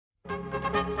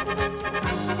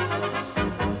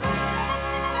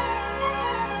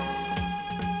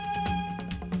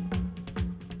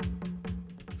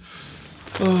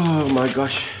Oh my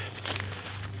gosh.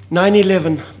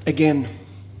 9/11 again.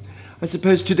 I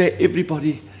suppose today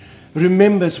everybody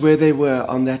remembers where they were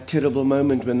on that terrible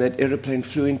moment when that aeroplane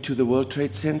flew into the World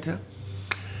Trade Center.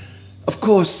 Of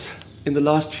course, in the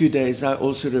last few days, I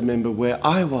also remember where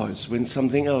I was when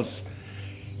something else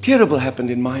terrible happened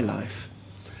in my life.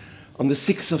 On the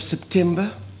 6th of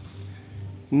September,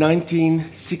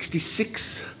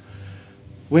 1966,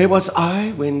 where was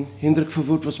I when Hendrik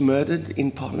Verwoerd was murdered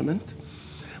in Parliament?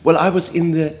 Well, I was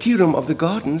in the tea room of the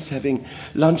Gardens having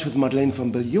lunch with Madeleine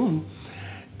van Biljon,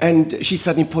 and she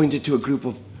suddenly pointed to a group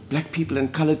of black people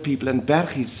and colored people and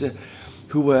Bergies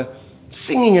who were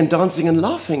singing and dancing and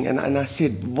laughing. And I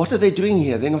said, what are they doing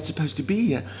here? They're not supposed to be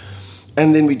here.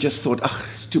 And then we just thought,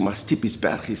 it's too much typisch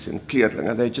Bergies and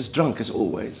Kleerlinge. They're just drunk as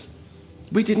always.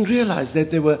 We didn't realize that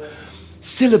they were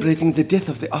celebrating the death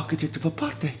of the architect of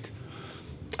apartheid.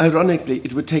 Ironically,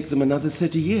 it would take them another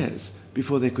 30 years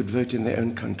before they could vote in their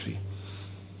own country.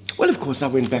 Well, of course, I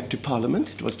went back to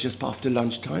Parliament. It was just after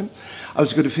lunchtime. I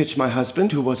was going to fetch my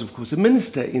husband, who was, of course, a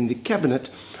minister in the cabinet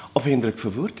of Hendrik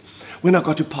Verwoerd. When I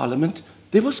got to Parliament,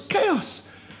 there was chaos.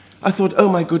 I thought, oh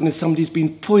my goodness, somebody's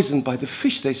been poisoned by the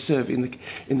fish they serve in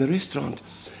the restaurant.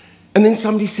 And then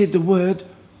somebody said the word,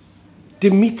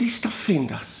 Dimitri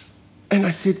Stavhendas. And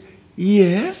I said,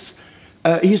 yes.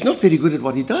 He's not very good at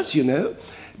what he does, you know,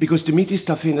 because Dimitri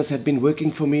Stavhendas had been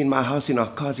working for me in my house in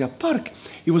Arcadia Park.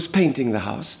 He was painting the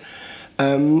house,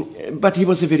 but he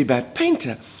was a very bad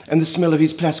painter, and the smell of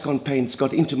his Plascon paints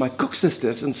got into my cook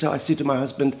sisters, and so I said to my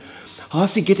husband,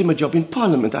 Hasie, get him a job in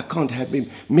Parliament. I can't have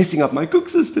him messing up my cook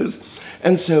sisters.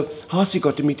 And so Hasie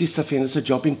got Dimitri Stavhendas a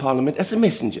job in Parliament as a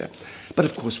messenger. But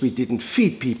of course, we didn't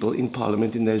feed people in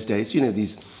Parliament in those days, you know,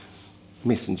 these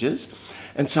messengers.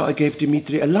 And so I gave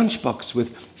Dimitri a lunchbox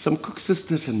with some cook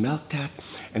sisters and milk tart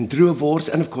and druiwors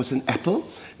and, of course, an apple.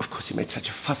 Of course, he made such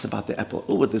a fuss about the apple.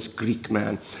 Oh, this Greek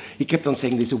man. He kept on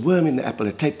saying, there's a worm in the apple,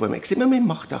 a tapeworm. I said,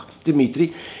 magtig,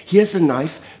 Dimitri, here's a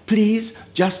knife. Please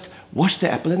just wash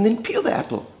the apple and then peel the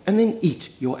apple and then eat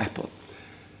your apple.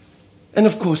 And,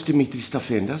 of course, Dimitri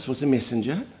Stavhendas was a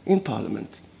messenger in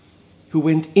Parliament who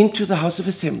went into the House of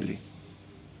Assembly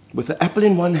with the apple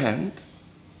in one hand,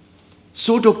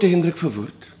 saw Dr. Hendrik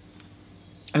Verwoerd,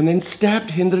 and then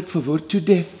stabbed Hendrik Verwoerd to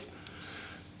death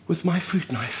with my fruit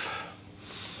knife.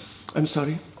 I'm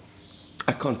sorry,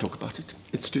 I can't talk about it.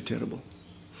 It's too terrible.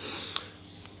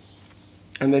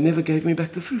 And they never gave me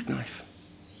back the fruit knife.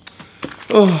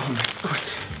 Oh my God.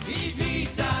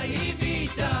 Evita,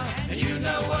 Evita, and you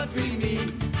know what we mean.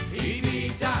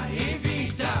 Evita,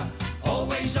 Evita,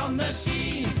 always on the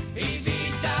scene.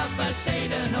 Evita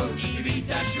Bezuidenhout,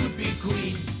 Evita should be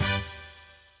queen.